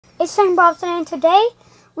It's Sam Bobson, and today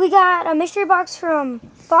we got a mystery box from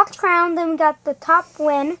Fox Crown. Then we got the top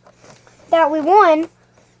win that we won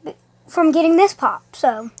from getting this pop.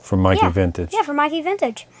 So from Mikey Vintage. Yeah, from Mikey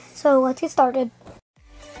Vintage. So let's get started.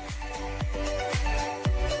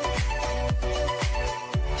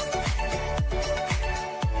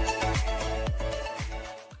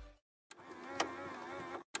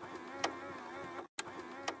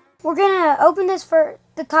 We're going to open this for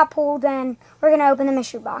the top pull, then we're going to open the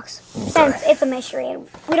mystery box. Okay. Since it's a mystery and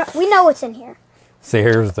we know what's in here. See,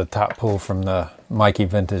 here's the top pull from the Mikey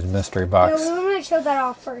Vintage mystery box. You know, we want to show that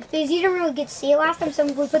off first because you didn't really get to see it last time, so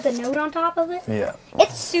we put the note on top of it. Yeah.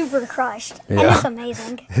 It's super crushed, and it's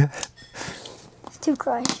amazing. It's too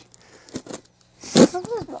crushed.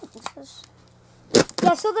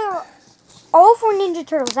 Yeah, so they're all 4 Ninja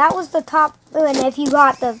Turtles. That was the top, and if you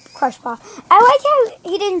got the crush pop. I like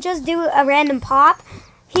how he didn't just do a random pop.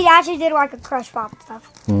 He actually did like a crush pop stuff.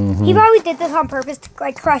 Mm-hmm. He probably did this on purpose to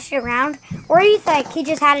like crush it around. Or do you think he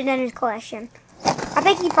just had it in his collection? I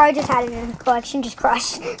think he probably just had it in his collection, just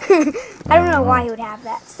crushed. I don't know why he would have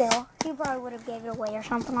that still. He probably would have gave it away or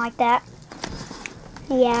something like that.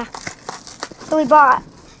 Yeah. So we bought.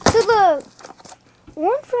 So the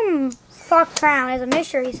one from Fox Crown is a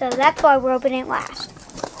mystery, so that's why we're opening it last.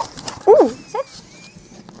 Ooh, is that?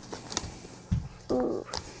 Ooh.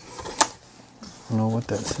 I don't know what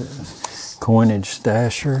that says. Coinage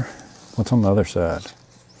stasher. What's on the other side?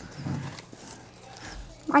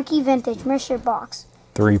 Mikey Vintage mystery box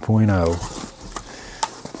 3.0.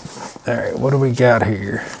 All right, what do we got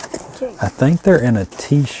here? I think they're in a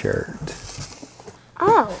t-shirt.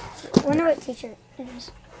 Oh, I wonder what t-shirt it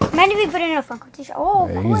is. Imagine if we put it in a Funko t-shirt. Oh,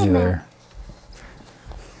 easy there.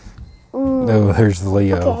 Ooh. Oh, there's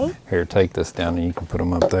Leo. Okay. Here, take this down and you can put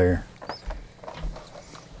them up there.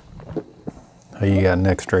 Oh, you got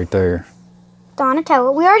next right there.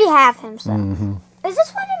 Donatello. We already have him, so. Mm-hmm. Is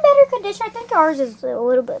this one in better condition? I think ours is a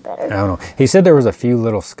little bit better. I don't know. He said there was a few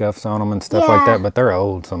little scuffs on them and stuff like that, but they're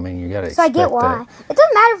old, so I mean, you gotta expect that. So I get why. It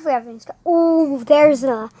doesn't matter if we have any scuffs. Oh, there's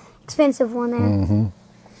a expensive one there. Mm-hmm.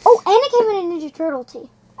 Oh, and it came in a Ninja Turtle tee.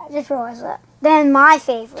 I just realized that. Then my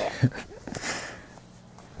favorite.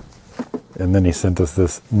 And then he sent us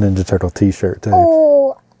this Ninja Turtle t-shirt too.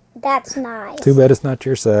 Oh, that's nice. Too bad it's not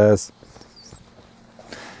your size.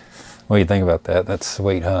 What do you think about that? That's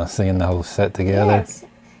sweet, huh? Seeing the whole set together. Yes.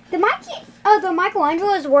 The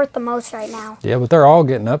Michelangelo is worth the most right now. Yeah, but they're all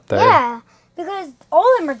getting up there. Yeah, because all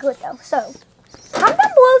of them are good though. So, comment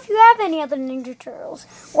down below if you have any other Ninja Turtles,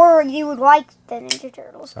 or you would like the Ninja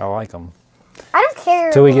Turtles. I like them. I don't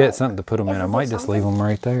care. Till we get something to put them in. I might just leave them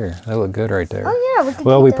right there. They look good right there. Oh yeah.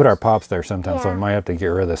 Well, we put our pops there sometimes, so we might have to get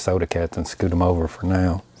rid of the soda cats and scoot them over for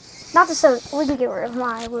now. Not the soda. We can get rid of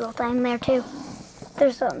my little thing there too.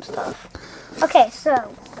 There's some stuff. Okay,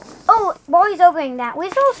 so. Oh, while he's opening that, we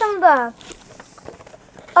saw some of the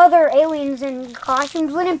other aliens in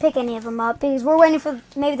costumes. We didn't pick any of them up because we're waiting for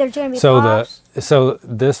maybe they're going to be pops. So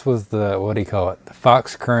this was the, what do you call it? The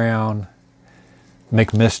Fox Crown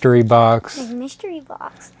McMystery box. McMystery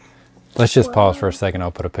box. Let's just pause for a second.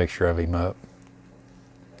 I'll put a picture of him up.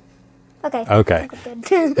 Okay. Okay.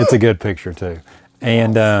 It's a good picture too.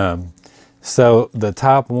 And so the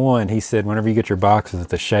top one, he said, whenever you get your boxes,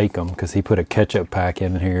 to shake them because he put a ketchup pack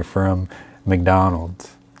in here from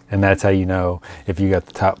McDonald's. And that's how you know if you got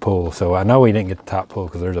the top pull. So I know we didn't get the top pull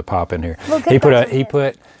because there's a pop in here. Well, he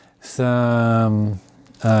put some,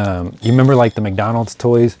 you remember like the McDonald's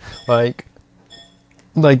toys? Like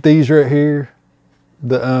these right here,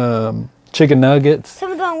 the chicken nuggets.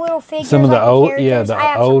 Some of the little figures. Some of the like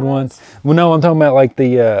the old ones. Well, no, I'm talking about like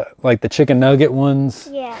the chicken nugget ones.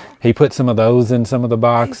 Yeah. He put some of those in some of the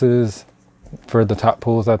boxes for the top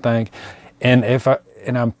pulls, I think. And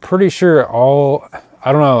I'm pretty sure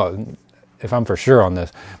I don't know if I'm for sure on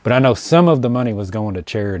this, but I know some of the money was going to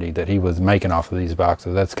charity that he was making off of these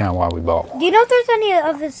boxes. That's kind of why we bought one. Do you know if there's any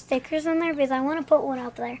of his stickers in there? Because I want to put one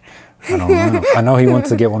up there. I don't know. I know he wants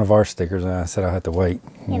to get one of our stickers, and I said I'll have to wait.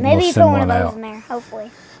 Yeah, maybe you put one of those in there,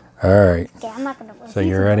 hopefully. All right. Okay, I'm not going to. So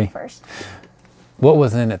you ready? First. What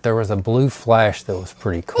was in it? There was a blue flash that was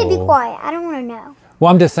pretty cool. Hey, be quiet. I don't want to know.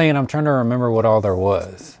 Well, I'm just saying, I'm trying to remember what all there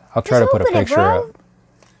was. I'll try to put a picture up.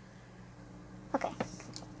 Okay.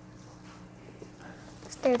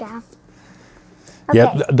 Stare down. Okay.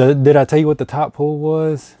 Yep. Did I tell you what the top pull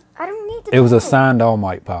was? I don't need to. It was a signed All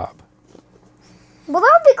Might pop. Well,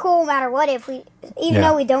 that would be cool no matter what if we, even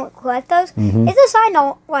though we don't collect those. It's a signed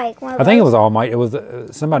like one of those. I think it was All Might. It was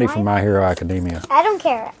somebody from My Hero Academia. I don't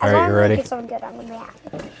care. As long as we get something good, I'm going to be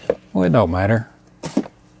happy. Well, it don't matter.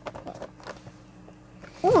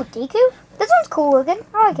 Ooh, Deku. This one's cool looking.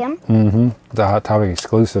 I like him. Mm-hmm. It's a Hot Topic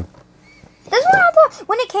exclusive. This one, I thought,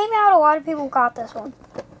 when it came out, a lot of people got this one.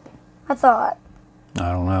 I thought.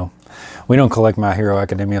 I don't know. We don't collect My Hero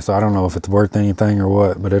Academia, so I don't know if it's worth anything or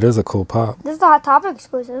what, but it is a cool pop. This is the Hot Topic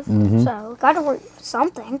exclusive, so gotta worth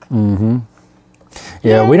something. Mm-hmm.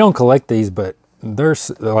 Yeah, we don't collect these, but there's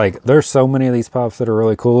so many of these pops that are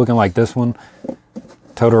really cool looking, like this one.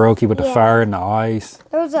 Todoroki with the fire and the ice.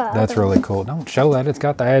 That's really cool. Don't show that. It's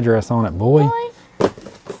got the address on it, boy.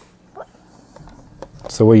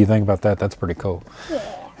 So what do you think about that? That's pretty cool. Yeah.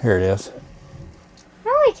 Here it is.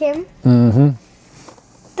 I like him. Mm-hmm.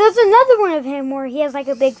 There's another one of him where he has like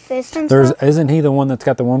a big fist and stuff. Isn't he the one that's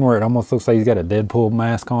got the one where it almost looks like he's got a Deadpool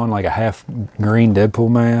mask on, like a half green Deadpool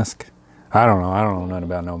mask? I don't know. I don't know nothing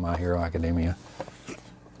about no My Hero Academia.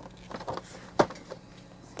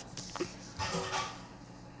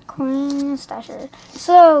 Queen Stasher.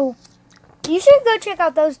 So, you should go check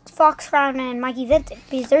out those Fox Crown and Mikey Vintage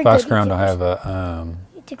because they're Fox good Crown don't YouTubers. have a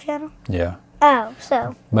YouTube channel. yeah, Oh,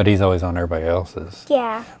 so but he's always on everybody else's.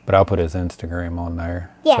 yeah, But I'll put his Instagram on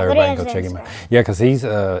there, Yeah, so put it everybody on can go his check him out. Instagram. Yeah,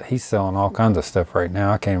 because he's selling all kinds of stuff right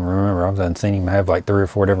now. I can't even remember. I've done seen him have like 3 or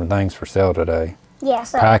 4 different things for sale today. yeah.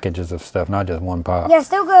 So Packages of stuff, not just one pop. yeah,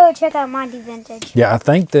 still go check out Mikey Vintage. Yeah, I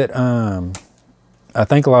think that I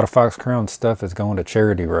think a lot of Fox Crown stuff is going to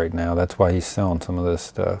charity right now. That's why he's selling some of this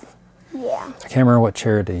stuff. Yeah, I can't remember what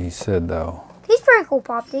charity he said though. he's pretty cool,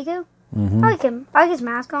 Pop Deku. Mm-hmm. I like him. I like his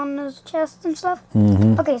mask on his chest and stuff.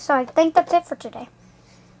 Mm-hmm. Okay, so I think that's it for today.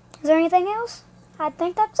 Is there anything else? I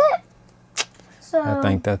think that's it. So I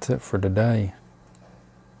think that's it for today.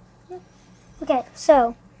 okay,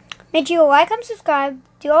 so make sure you like and subscribe,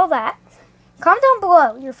 do all that. Comment down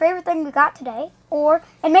below your favorite thing we got today,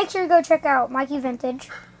 and make sure you go check out Mikey Vintage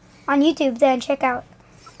on YouTube. Then check out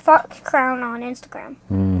Fox Crown on Instagram.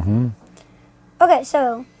 Mm-hmm. Okay,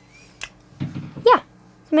 so yeah,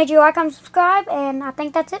 so make sure you like and subscribe, and I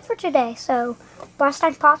think that's it for today. So, blast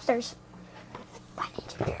time popsters. Bye,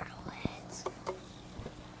 Ninja Bear.